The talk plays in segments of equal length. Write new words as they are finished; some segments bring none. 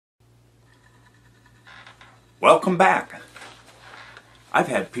Welcome back. I've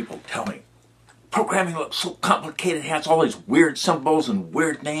had people tell me, programming looks so complicated, it has all these weird symbols and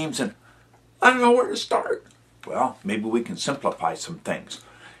weird names, and I don't know where to start. Well, maybe we can simplify some things.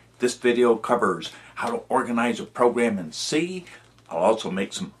 This video covers how to organize a program in C. I'll also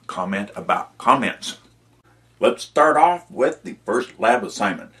make some comment about comments. Let's start off with the first lab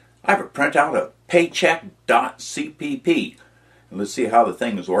assignment. I have a printout of paycheck.cpp, and let's see how the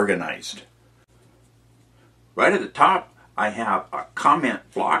thing is organized. Right at the top, I have a comment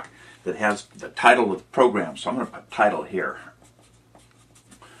block that has the title of the program. So I'm going to put title here.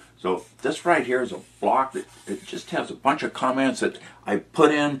 So this right here is a block that it just has a bunch of comments that I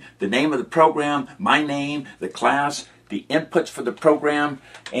put in the name of the program, my name, the class, the inputs for the program,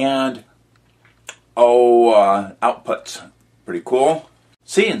 and outputs. Pretty cool.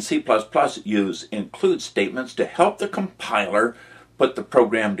 C and C++ use include statements to help the compiler put the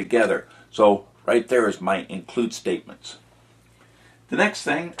program together. So right there is my include statements. The next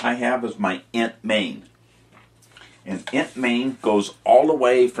thing I have is my int main. And int main goes all the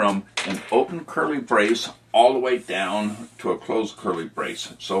way from an open curly brace all the way down to a closed curly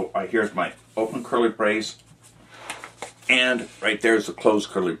brace. So here's my open curly brace, and right there's the closed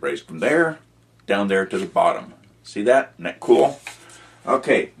curly brace. From there, down there to the bottom. See that? Isn't that cool?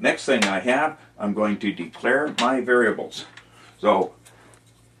 Okay, next thing I have, I'm going to declare my variables. So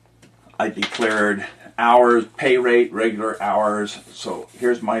I declared hours, pay rate, regular hours. So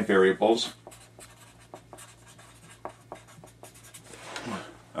here's my variables.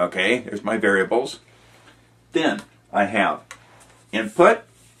 Okay, here's my variables. Then I have input,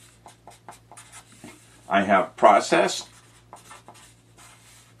 I have process,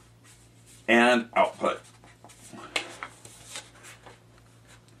 and output.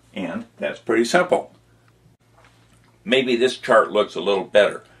 And that's pretty simple. Maybe this chart looks a little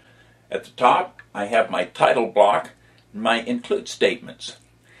better. At the top, I have my title block and my include statements.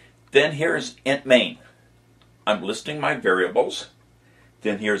 Then here's int main. I'm listing my variables.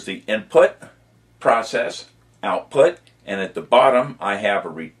 Then here's the input, process, output, and at the bottom I have a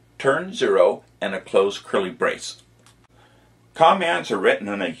return 0 and a closed curly brace. Comments are written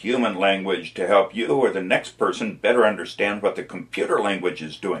in a human language to help you or the next person better understand what the computer language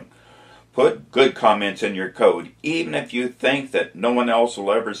is doing. Put good comments in your code, even if you think that no one else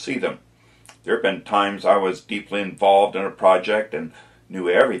will ever see them. There have been times I was deeply involved in a project and knew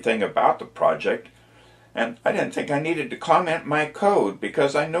everything about the project, and I didn't think I needed to comment my code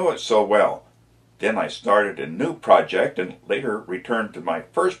because I know it so well. Then I started a new project and later returned to my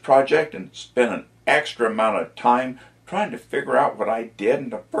first project and spent an extra amount of time trying to figure out what I did in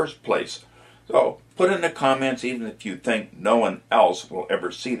the first place. So put in the comments even if you think no one else will ever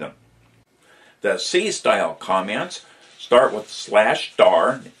see them. The C-style comments start with /*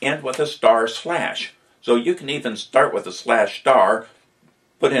 and end with a */. So you can even start with a /*,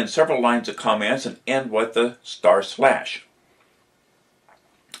 put in several lines of comments, and end with a */.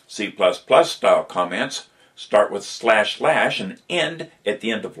 C++ style comments start with // and end at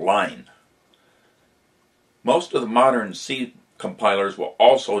the end of line. Most of the modern C compilers will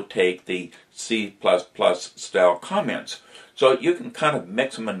also take the C++ style comments. So you can kind of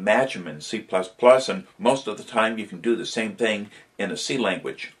mix them and match them in C++, and most of the time you can do the same thing in a C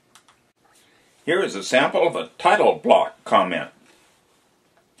language. Here is a sample of a title block comment.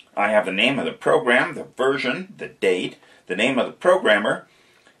 I have the name of the program, the version, the date, the name of the programmer,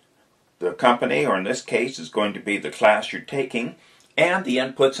 the company, or in this case is going to be the class you're taking, and the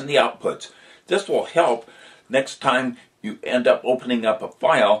inputs and the outputs. This will help next time you end up opening up a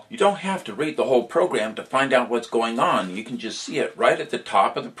file. You don't have to read the whole program to find out what's going on. You can just see it right at the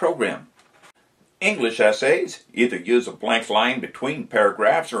top of the program. English essays either use a blank line between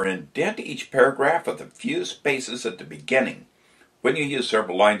paragraphs or indent each paragraph with a few spaces at the beginning. When you use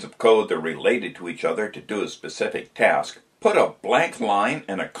several lines of code that are related to each other to do a specific task, put a blank line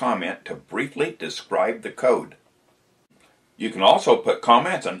and a comment to briefly describe the code. You can also put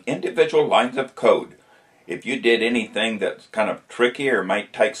comments on individual lines of code. If you did anything that's kind of tricky or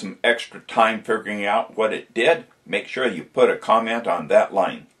might take some extra time figuring out what it did, make sure you put a comment on that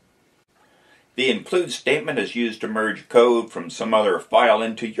line. The include statement is used to merge code from some other file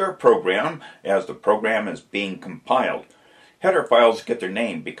into your program as the program is being compiled. Header files get their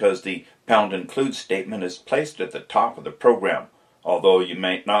name because the #include statement is placed at the top of the program. Although you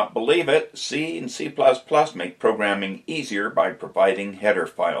may not believe it, C and C++ make programming easier by providing header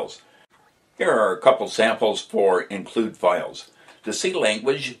files. Here are a couple samples for include files. The C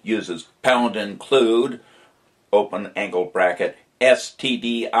language uses #include, open angle bracket,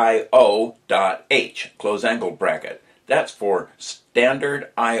 stdio.h, close angle bracket. That's for standard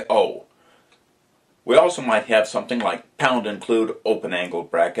I/O. We also might have something like pound include open angle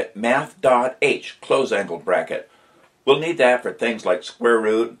bracket, math.h, close angle bracket. We'll need that for things like square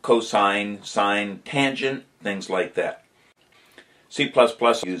root, cosine, sine, tangent, things like that. C++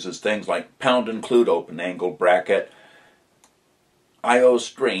 uses things like pound include open angle bracket,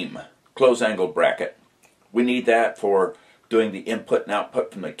 iostream, close angle bracket. We need that for doing the input and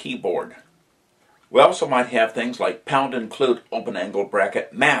output from the keyboard. We also might have things like pound include open angle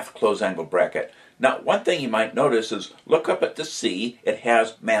bracket, math close angle bracket. Now, one thing you might notice is look up at the C, it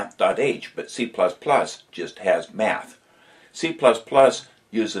has math.h, but C++ just has math. C++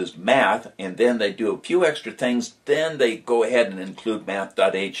 uses math, and then they do a few extra things, then they go ahead and include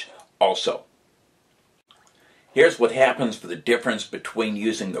math.h also. Here's what happens for the difference between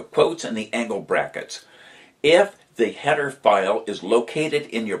using the quotes and the angle brackets. If the header file is located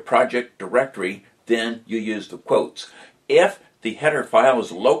in your project directory, then you use the quotes. If the header file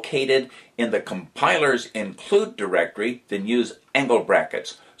is located in the compiler's include directory, then use angle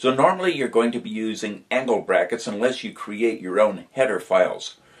brackets. So normally you're going to be using angle brackets unless you create your own header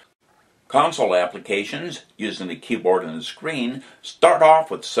files. Console applications using the keyboard and the screen start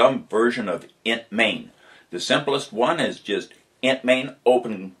off with some version of int main. The simplest one is just int main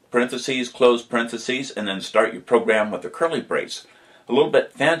open parentheses, close parentheses, and then start your program with a curly brace. A little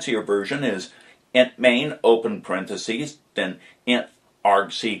bit fancier version is int main open parentheses, then int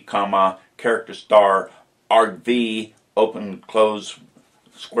argc, comma, character star, argv, open close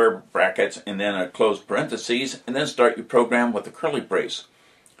square brackets, and then a close parentheses, and then start your program with a curly brace.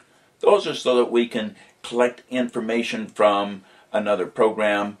 Those are so that we can collect information from another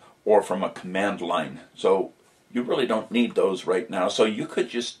program or from a command line. So you really don't need those right now. So you could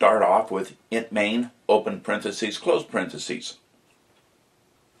just start off with int main, open parentheses, close parentheses.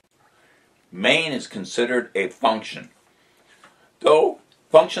 Main is considered a function, though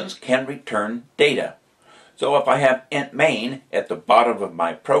functions can return data. So if I have int main at the bottom of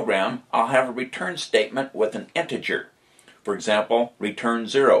my program, I'll have a return statement with an integer. For example, return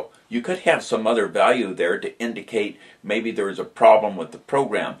 0. You could have some other value there to indicate maybe there is a problem with the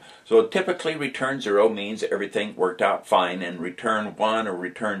program. So typically return 0 means everything worked out fine, and return 1 or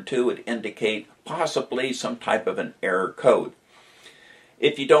return 2 would indicate possibly some type of an error code.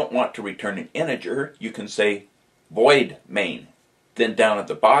 If you don't want to return an integer, you can say void main. Then down at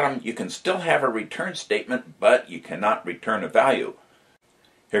the bottom, you can still have a return statement, but you cannot return a value.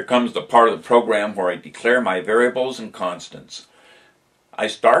 Here comes the part of the program where I declare my variables and constants. I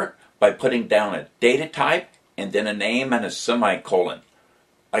start by putting down a data type and then a name and a semicolon.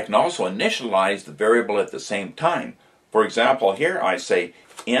 I can also initialize the variable at the same time. For example, here I say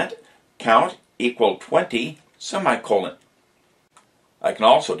int count equal 20 semicolon. I can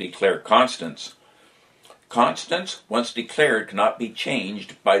also declare constants. Constants, once declared, cannot be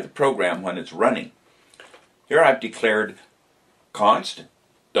changed by the program when it's running. Here I've declared const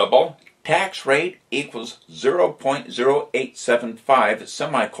double tax rate equals 0.0875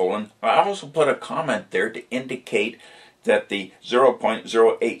 semicolon. I also put a comment there to indicate that the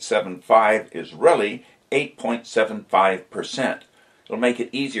 0.0875 is really 8.75%. It'll make it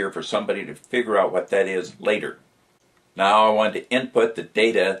easier for somebody to figure out what that is later. Now I want to input the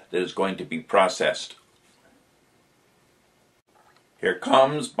data that is going to be processed. Here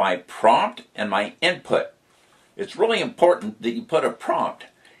comes my prompt and my input. It's really important that you put a prompt.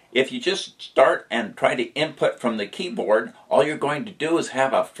 If you just start and try to input from the keyboard, all you're going to do is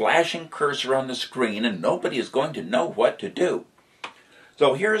have a flashing cursor on the screen and nobody is going to know what to do.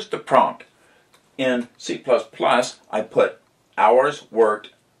 So here's the prompt. In C++, I put hours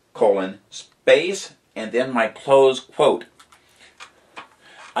worked, colon, space, and then my close quote.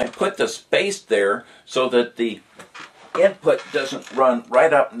 I put the space there so that the input doesn't run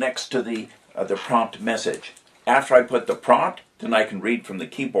right up next to the prompt message. After I put the prompt, then I can read from the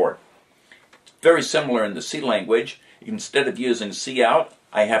keyboard. It's very similar in the C language. Instead of using cout,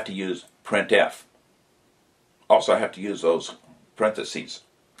 I have to use printf. Also, I have to use those parentheses.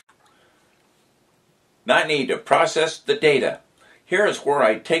 Now I need to process the data. Here is where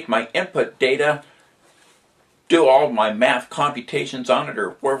I take my input data, do all my math computations on it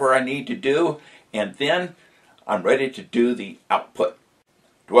or whatever I need to do, and then I'm ready to do the output.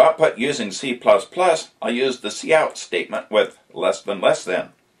 To output using C++, I'll use the cout statement with less than.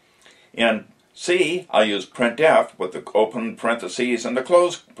 In C, I'll use printf with the open parentheses and the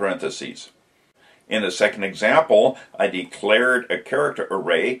close parentheses. In the second example, I declared a character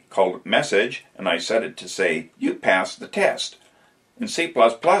array called message, and I set it to say, you passed the test. In C++,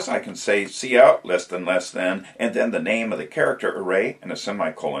 I can say cout less than, and then the name of the character array and a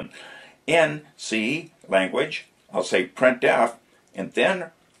semicolon. In C language, I'll say printf, and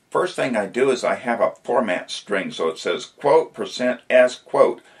then First thing I do is I have a format string, so it says quote %s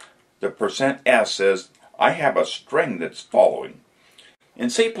quote. The %s says I have a string that's following. In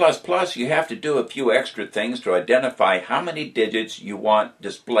C++, you have to do a few extra things to identify how many digits you want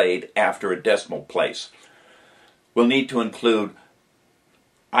displayed after a decimal place. We'll need to include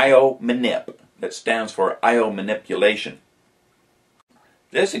IO manip, that stands for IO manipulation.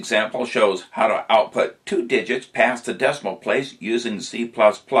 This example shows how to output 2 digits past the decimal place using C++.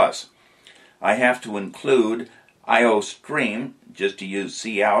 I have to include IO stream, just to use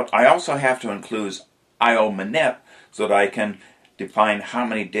cout. I also have to include IO manip so that I can define how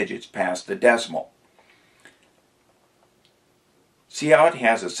many digits past the decimal. Cout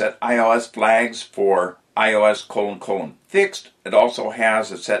has a set iOS flags for iOS : fixed. It also has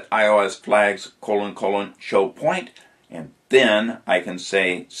a set iOS flags : show point. And then I can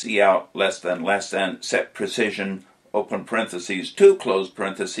say cout <, set precision, open parentheses, 2 close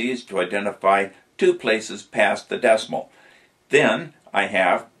parentheses to identify 2 places past the decimal. Then I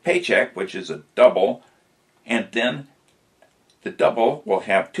have paycheck, which is a double, and then the double will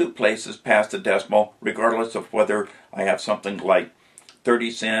have 2 places past the decimal, regardless of whether I have something like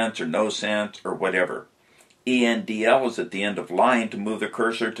 30 cents or no cents or whatever. ENDL is at the end of line to move the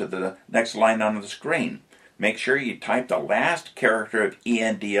cursor to the next line on the screen. Make sure you type the last character of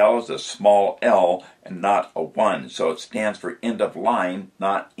ENDL as a small l and not a 1, so it stands for end of line,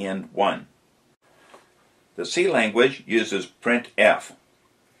 not end 1. The C language uses printf.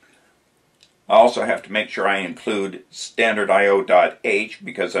 I also have to make sure I include standardIO.h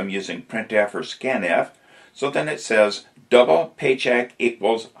because I'm using printf or scanf. So then it says double paycheck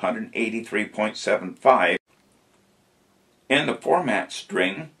equals 183.75. In the format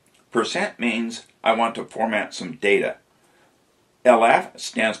string, % means I want to format some data. LF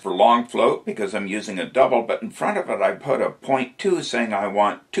stands for long float because I'm using a double, but in front of it I put a .2 saying I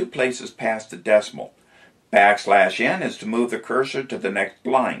want 2 places past the decimal. \n is to move the cursor to the next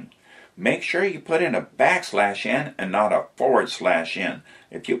line. Make sure you put in a \n and not a /n.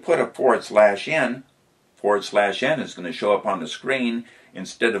 If you put a /n, /n is going to show up on the screen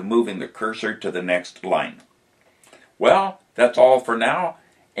instead of moving the cursor to the next line. Well, that's all for now,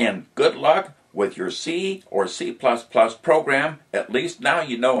 and good luck with your C or C++ program. At least now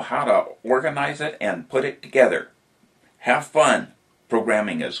you know how to organize it and put it together. Have fun.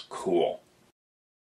 Programming is cool.